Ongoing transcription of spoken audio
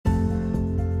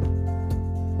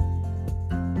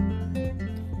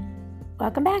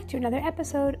Welcome back to another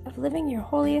episode of Living Your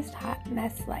Holiest Hot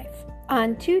Mess Life.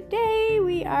 On today,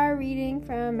 we are reading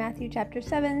from Matthew chapter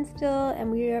 7 still, and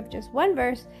we have just one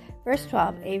verse, verse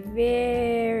 12, a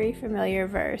very familiar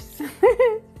verse.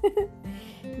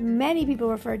 Many people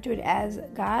refer to it as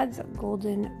God's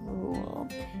golden rule.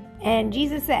 And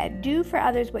Jesus said, "Do for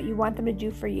others what you want them to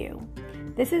do for you.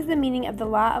 This is the meaning of the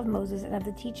law of Moses and of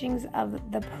the teachings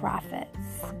of the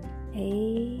prophets."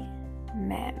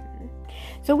 Amen.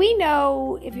 So we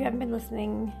know, if you haven't been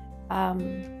listening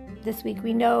this week,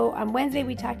 we know on Wednesday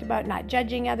we talked about not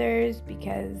judging others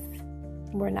because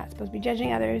we're not supposed to be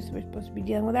judging others. We're supposed to be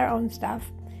dealing with our own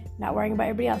stuff, not worrying about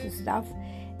everybody else's stuff.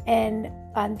 And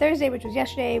on Thursday, which was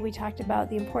yesterday, we talked about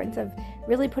the importance of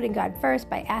really putting God first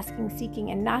by asking,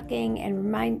 seeking, and knocking,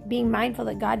 and being mindful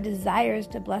that God desires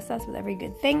to bless us with every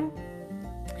good thing.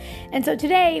 And so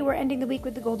today we're ending the week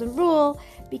with the golden rule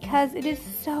because it is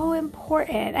so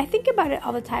important. I think about it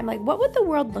all the time, like what would the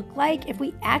world look like if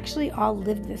we actually all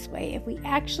lived this way? If we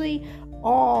actually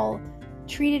all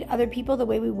treated other people the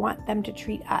way we want them to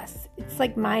treat us? It's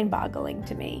like mind-boggling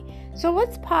to me. So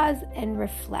let's pause and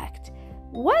reflect.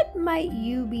 What might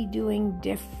you be doing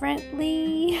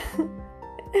differently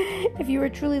if you were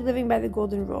truly living by the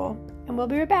golden rule? And we'll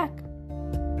be right back.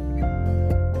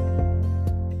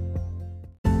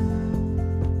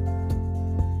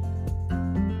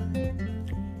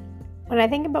 When I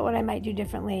think about what I might do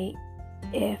differently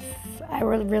if I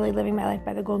were really living my life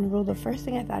by the golden rule, the first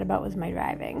thing I thought about was my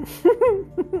driving.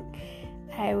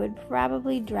 I would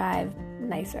probably drive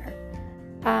nicer.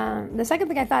 The second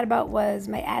thing I thought about was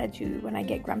my attitude when I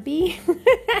get grumpy.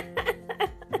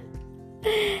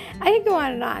 I could go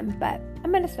on and on, but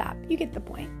I'm going to stop. You get the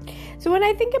point. So when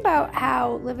I think about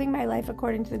how living my life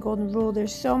according to the golden rule,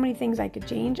 there's so many things I could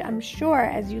change. I'm sure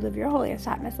as you live your holiest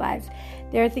hot mess lives,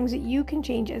 there are things that you can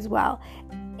change as well.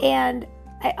 And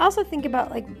I also think about,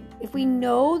 like, if we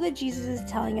know that Jesus is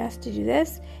telling us to do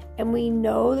this and we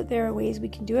know that there are ways we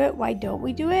can do it, why don't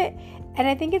we do it? And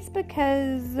I think it's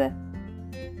because,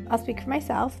 I'll speak for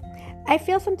myself, I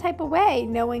feel some type of way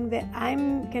knowing that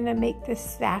I'm going to make this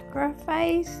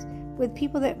sacrifice with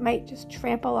people that might just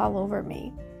trample all over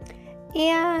me.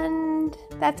 And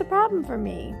that's a problem for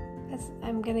me.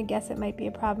 I'm going to guess it might be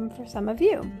a problem for some of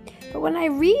you. But when I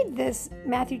read this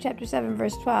Matthew chapter 7,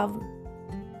 verse 12,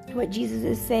 what Jesus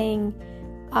is saying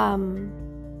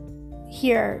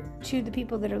here to the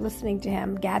people that are listening to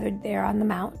him, gathered there on the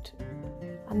mount,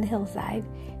 on the hillside,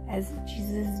 as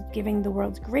Jesus is giving the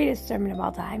world's greatest sermon of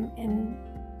all time, and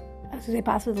I was going to say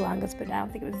possibly the longest, but I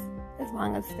don't think it was as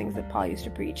long as things that Paul used to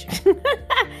preach.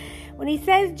 When he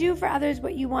says, "Do for others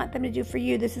what you want them to do for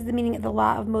you," this is the meaning of the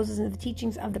law of Moses and of the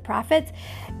teachings of the prophets.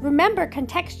 Remember,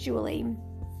 contextually,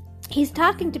 he's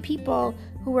talking to people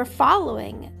who were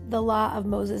following the law of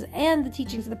Moses and the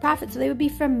teachings of the prophets. So they would be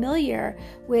familiar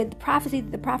with the prophecy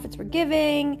that the prophets were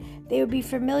giving. They would be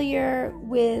familiar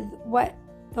with what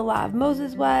the law of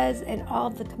Moses was and all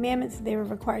of the commandments that they were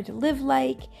required to live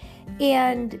like.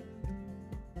 And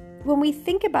when we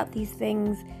think about these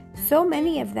things, so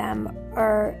many of them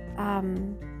are,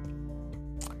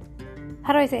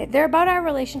 how do I say it? They're about our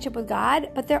relationship with God,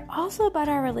 but they're also about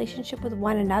our relationship with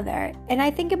one another. And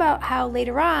I think about how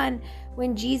later on,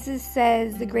 when Jesus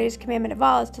says the greatest commandment of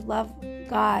all is to love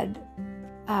God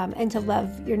and to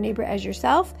love your neighbor as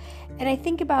yourself. And I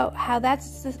think about how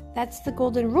that's the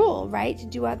golden rule, right? To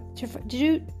do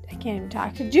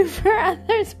for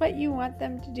others what you want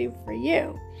them to do for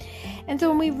you. And so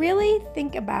when we really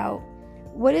think about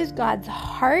what is God's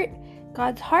heart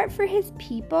for his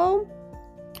people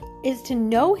is to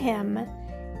know him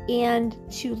and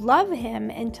to love him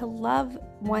and to love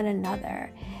one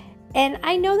another. And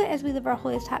I know that as we live our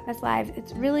holiest hot mess lives,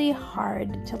 it's really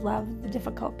hard to love the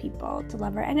difficult people, to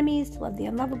love our enemies, to love the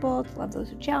unlovable, to love those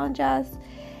who challenge us.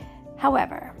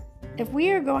 However, if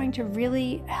we are going to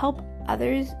really help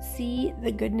others see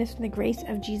the goodness and the grace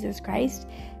of Jesus Christ,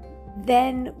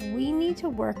 then we need to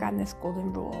work on this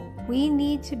golden rule. We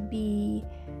need to be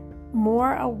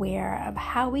more aware of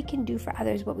how we can do for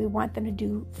others what we want them to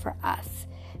do for us.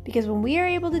 Because when we are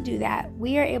able to do that,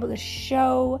 we are able to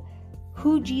show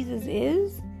who Jesus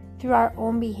is through our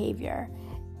own behavior.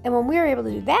 And when we are able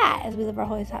to do that as we live our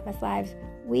holiest hot mess lives,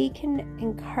 we can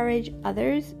encourage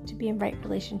others to be in right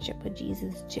relationship with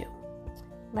Jesus too.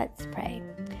 Let's pray.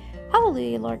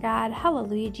 Hallelujah, Lord God.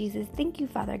 Hallelujah, Jesus. Thank you,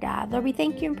 Father God. Lord, we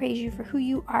thank you and praise you for who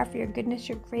you are, for your goodness,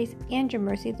 your grace, and your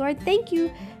mercy. Lord, thank you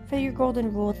for your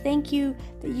golden rule. Thank you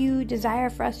that you desire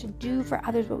for us to do for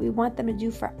others what we want them to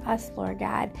do for us, Lord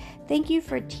God. Thank you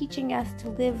for teaching us to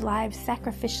live lives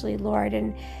sacrificially, Lord.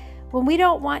 And when we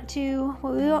want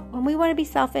to be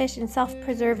selfish and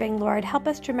self-preserving, Lord, help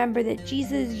us to remember that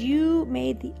Jesus, you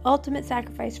made the ultimate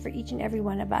sacrifice for each and every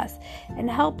one of us, and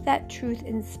help that truth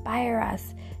inspire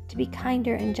us to be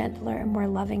kinder and gentler and more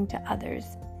loving to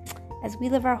others. As we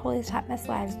live our holiest hot mess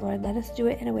lives, Lord, let us do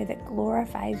it in a way that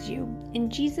glorifies you. In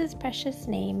Jesus' precious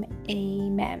name,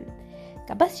 amen.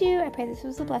 God bless you. I pray this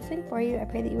was a blessing for you. I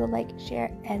pray that you will like,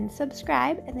 share, and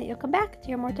subscribe, and that you'll come back to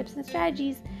hear more tips and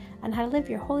strategies on how to live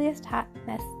your holiest hot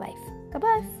mess life. God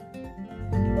bless.